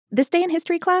This Day in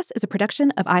History class is a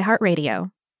production of iHeartRadio.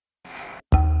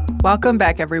 Welcome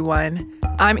back, everyone.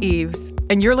 I'm Eves,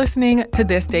 and you're listening to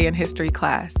This Day in History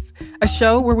class, a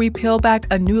show where we peel back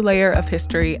a new layer of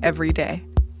history every day.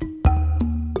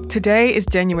 Today is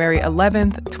January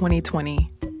 11th, 2020.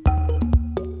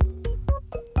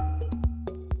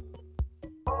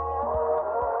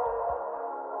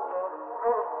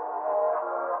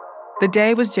 The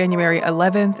day was January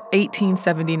 11th,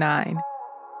 1879.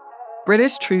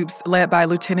 British troops led by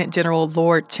Lieutenant General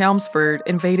Lord Chelmsford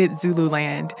invaded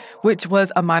Zululand, which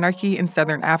was a monarchy in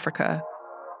southern Africa.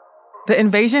 The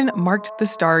invasion marked the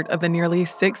start of the nearly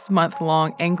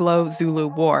 6-month-long Anglo-Zulu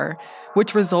War,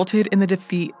 which resulted in the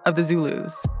defeat of the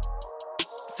Zulus.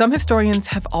 Some historians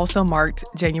have also marked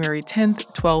January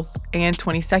 10th, 12th, and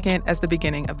 22nd as the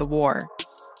beginning of the war.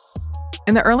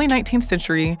 In the early 19th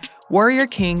century, warrior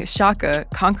king Shaka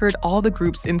conquered all the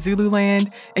groups in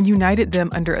Zululand and united them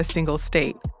under a single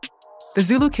state. The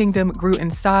Zulu kingdom grew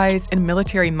in size and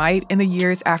military might in the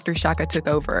years after Shaka took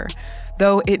over,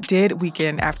 though it did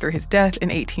weaken after his death in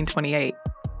 1828.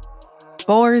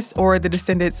 Boers, or the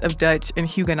descendants of Dutch and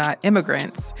Huguenot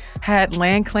immigrants, had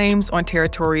land claims on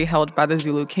territory held by the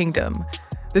Zulu kingdom.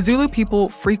 The Zulu people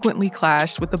frequently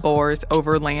clashed with the Boers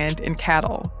over land and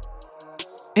cattle.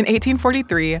 In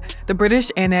 1843, the British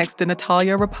annexed the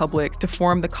Natalia Republic to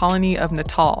form the colony of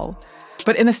Natal.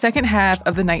 But in the second half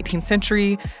of the 19th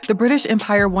century, the British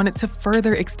Empire wanted to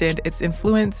further extend its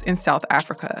influence in South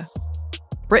Africa.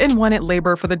 Britain wanted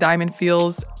labor for the diamond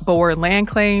fields, Boer land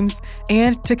claims,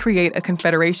 and to create a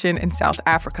confederation in South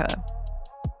Africa.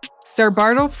 Sir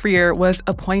Bartle Frere was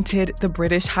appointed the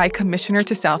British High Commissioner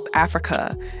to South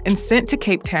Africa and sent to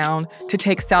Cape Town to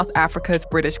take South Africa's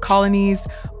British colonies,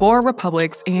 Boer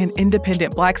republics, and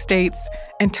independent black states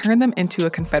and turn them into a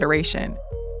confederation.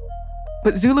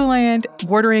 But Zululand,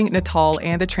 bordering Natal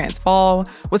and the Transvaal,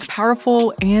 was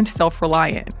powerful and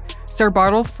self-reliant. Sir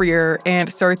Bartle Frere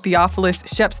and Sir Theophilus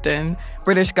Shepstone,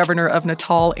 British governor of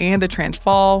Natal and the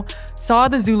Transvaal, saw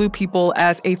the Zulu people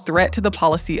as a threat to the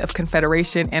policy of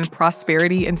confederation and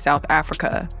prosperity in South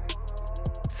Africa.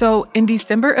 So, in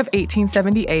December of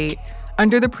 1878,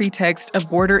 under the pretext of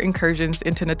border incursions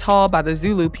into Natal by the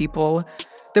Zulu people,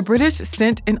 the British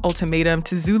sent an ultimatum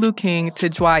to Zulu King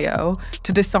Tejwayo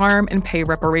to disarm and pay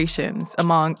reparations,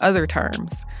 among other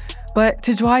terms. But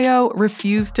Tejwayo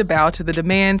refused to bow to the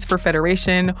demands for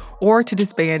federation or to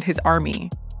disband his army.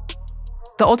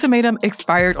 The ultimatum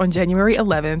expired on January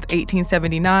 11th,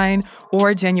 1879,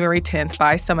 or January 10th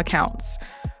by some accounts.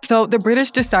 So the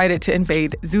British decided to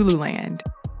invade Zululand.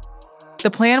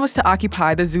 The plan was to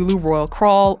occupy the Zulu royal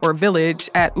kraal, or village,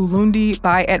 at Ulundi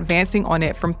by advancing on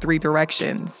it from 3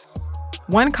 directions.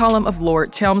 One column of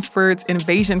Lord Chelmsford's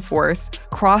invasion force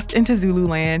crossed into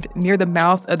Zululand near the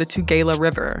mouth of the Tugela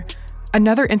River.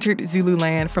 Another entered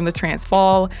Zululand from the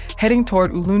Transvaal, heading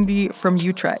toward Ulundi from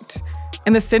Utrecht.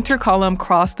 And the center column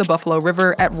crossed the Buffalo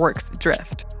River at Rorke's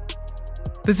Drift.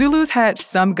 The Zulus had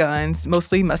some guns,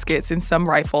 mostly muskets and some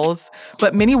rifles,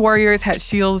 but many warriors had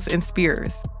shields and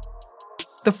spears.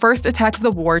 The first attack of the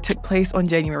war took place on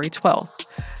January 12th.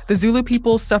 The Zulu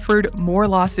people suffered more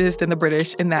losses than the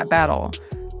British in that battle,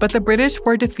 but the British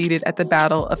were defeated at the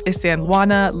Battle of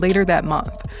Isandlwana later that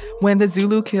month, when the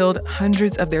Zulu killed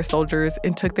hundreds of their soldiers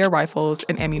and took their rifles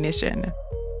and ammunition.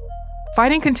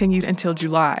 Fighting continued until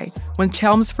July, when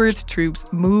Chelmsford's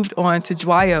troops moved on to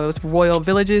Tejwayo's royal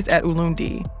villages at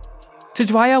Ulundi.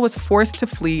 Tejwayo was forced to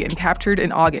flee and captured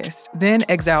in August, then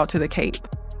exiled to the Cape.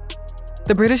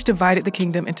 The British divided the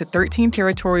kingdom into 13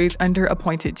 territories under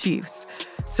appointed chiefs.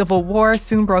 Civil war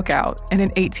soon broke out, and in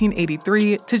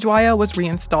 1883, Tejwayo was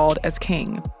reinstalled as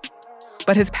king.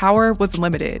 But his power was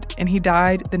limited, and he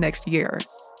died the next year.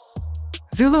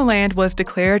 Zululand was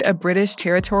declared a British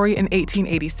territory in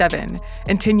 1887,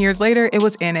 and 10 years later, it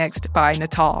was annexed by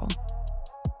Natal.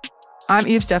 I'm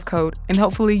Eve Jeffcoat, and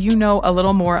hopefully you know a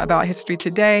little more about history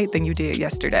today than you did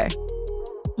yesterday.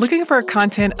 Looking for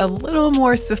content a little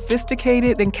more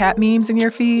sophisticated than cat memes in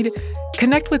your feed?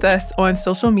 Connect with us on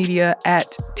social media at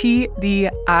TDIHC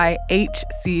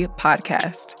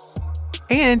Podcast.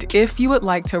 And if you would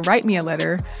like to write me a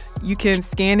letter, you can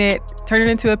scan it, turn it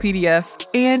into a PDF,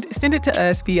 and send it to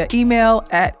us via email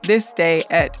at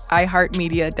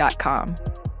thisday@iheartmedia.com.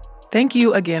 Thank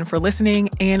you again for listening,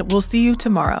 and we'll see you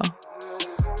tomorrow.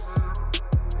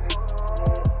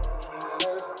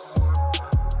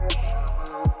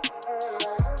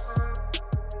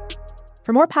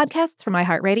 For more podcasts from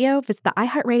iHeartRadio, visit the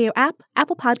iHeartRadio app,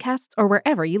 Apple Podcasts, or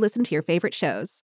wherever you listen to your favorite shows.